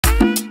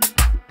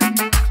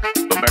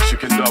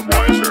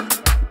Dubwiser.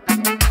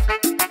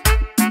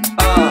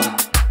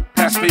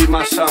 Pass me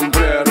my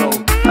sombrero.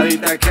 I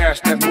need that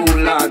cash, that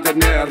mula,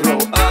 dinero.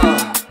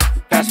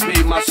 Pass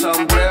me my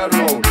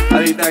sombrero.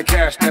 I need that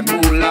cash, that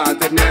mula,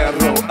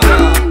 dinero.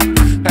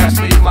 Pass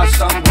me my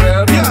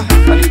sombrero.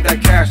 I need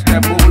that cash,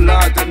 that mula,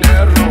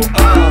 dinero.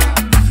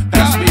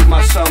 Pass me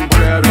my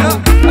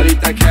sombrero. I need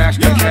that cash,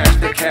 the cash,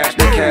 the cash,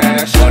 the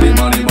cash. Money,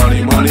 money,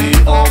 money, money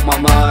on my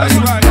mind.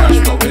 Cash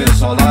flow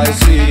is all I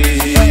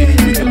see.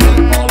 You can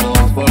look all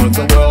over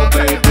the world,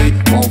 baby.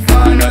 Won't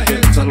find a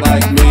hitter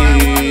like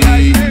me.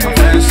 I'm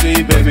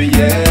fancy, baby,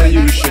 yeah,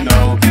 you should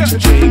know.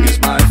 Kaching is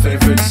my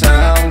favorite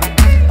sound.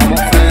 I'm a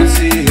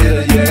fancy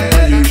hitter,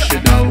 yeah, you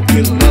should know.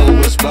 You know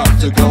what's about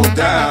to go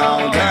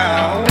down,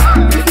 down.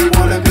 If you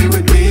wanna be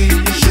with me,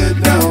 you should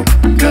know.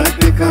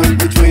 Nothing comes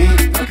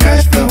between my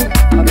cash flow.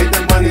 I make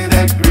the money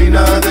that green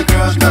other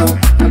girls know.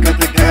 I got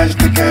the cash,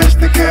 the cash,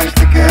 the cash,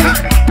 the cash.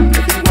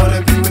 If you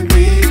wanna be with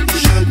me, you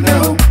should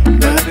know.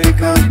 Nothing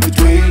comes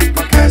between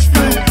my cash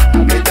flow.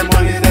 I make the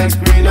money that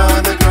green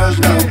other girls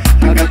know.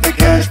 I got the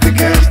cash, the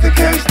cash, the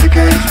cash, the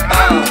cash.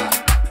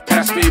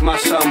 Pass me my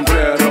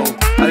sombrero.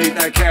 I need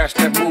that cash,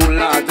 that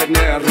mula,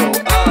 dinero.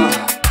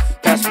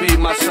 Pass me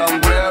my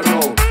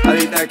sombrero. I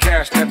need that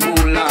cash, that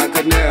mula,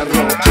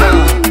 dinero.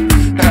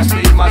 Pass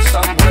me my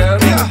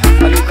sombrero.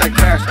 I need that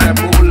cash, that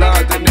mula,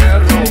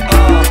 dinero.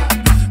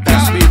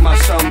 Pass me my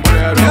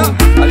sombrero.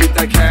 I need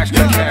that cash,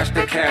 the cash,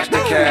 the cash,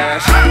 the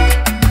cash.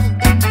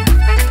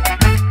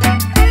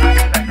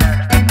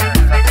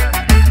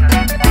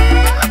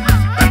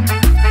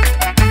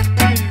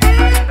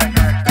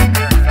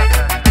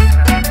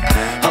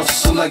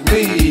 Like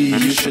me,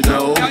 you should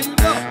know.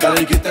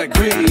 Gotta get that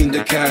green,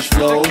 the cash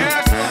flow.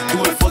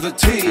 Do it for the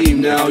team,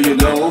 now you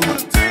know.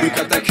 We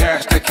got that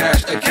cash, that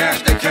cash, that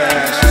cash, that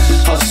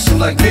cash. Hustle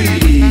like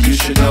me, you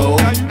should know.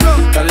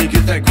 Gotta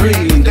get that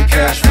green, the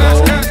cash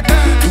flow.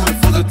 Do it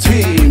for the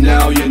team,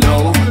 now you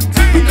know.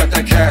 We got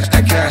that cash,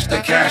 that cash,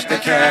 that cash,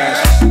 that cash.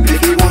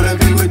 If you wanna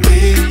be with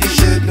me, you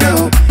should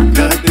know.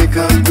 Nothing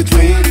comes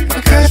between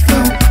my cash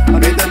flow. I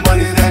make the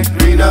money that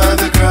green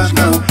other girls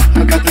know.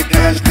 I got the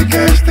cash, the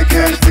cash, the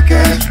cash, the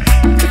cash.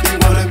 If you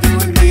wanna be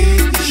with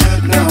me, you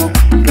should know.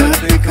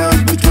 Nothing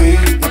comes between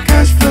my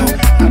cash flow.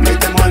 I make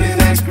the money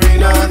that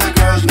green other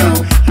girls know.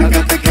 I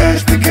got the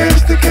cash, the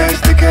cash, the cash,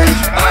 the cash.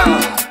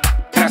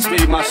 Pass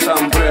me my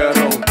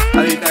sombrero.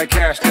 I need that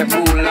cash, that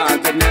mula,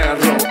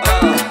 dinero.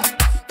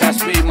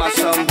 Pass me my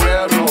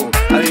sombrero.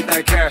 I need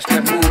that cash,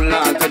 that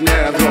mula,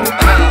 dinero.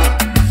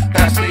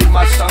 Pass me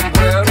my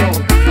sombrero.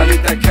 I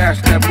need that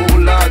cash, that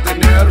mula,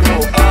 dinero.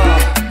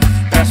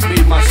 Pass me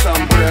my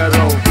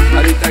sombrero.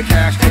 I need that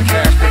cash, the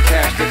cash, the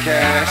cash, the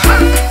cash.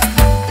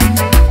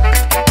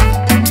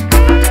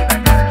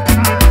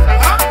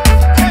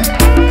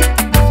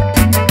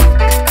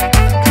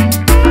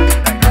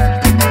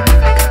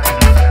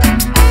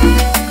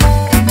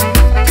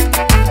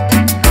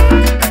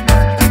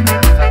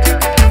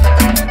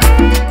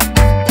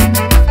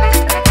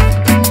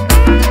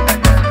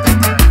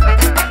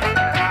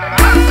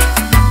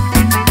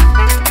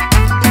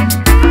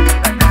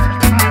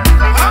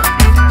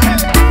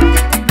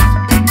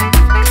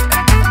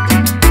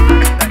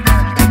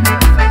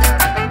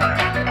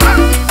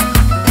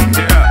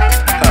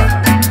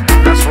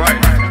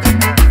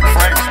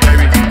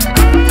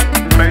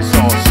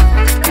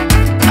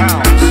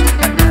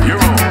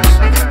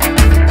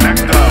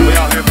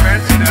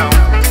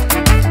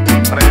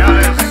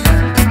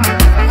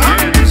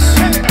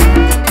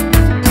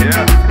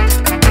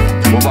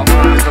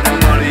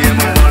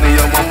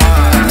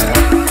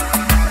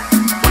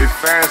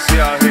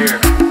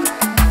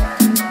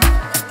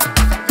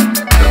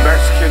 The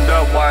Mexican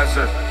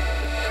Dubwiser.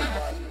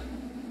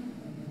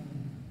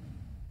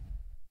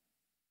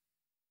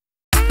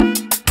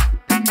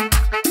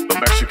 The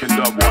Mexican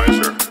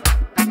Dubwiser.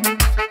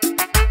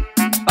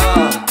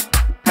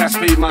 Pass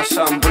me my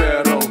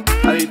sombrero.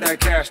 I need that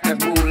cash, that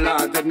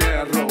mula,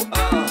 dinero.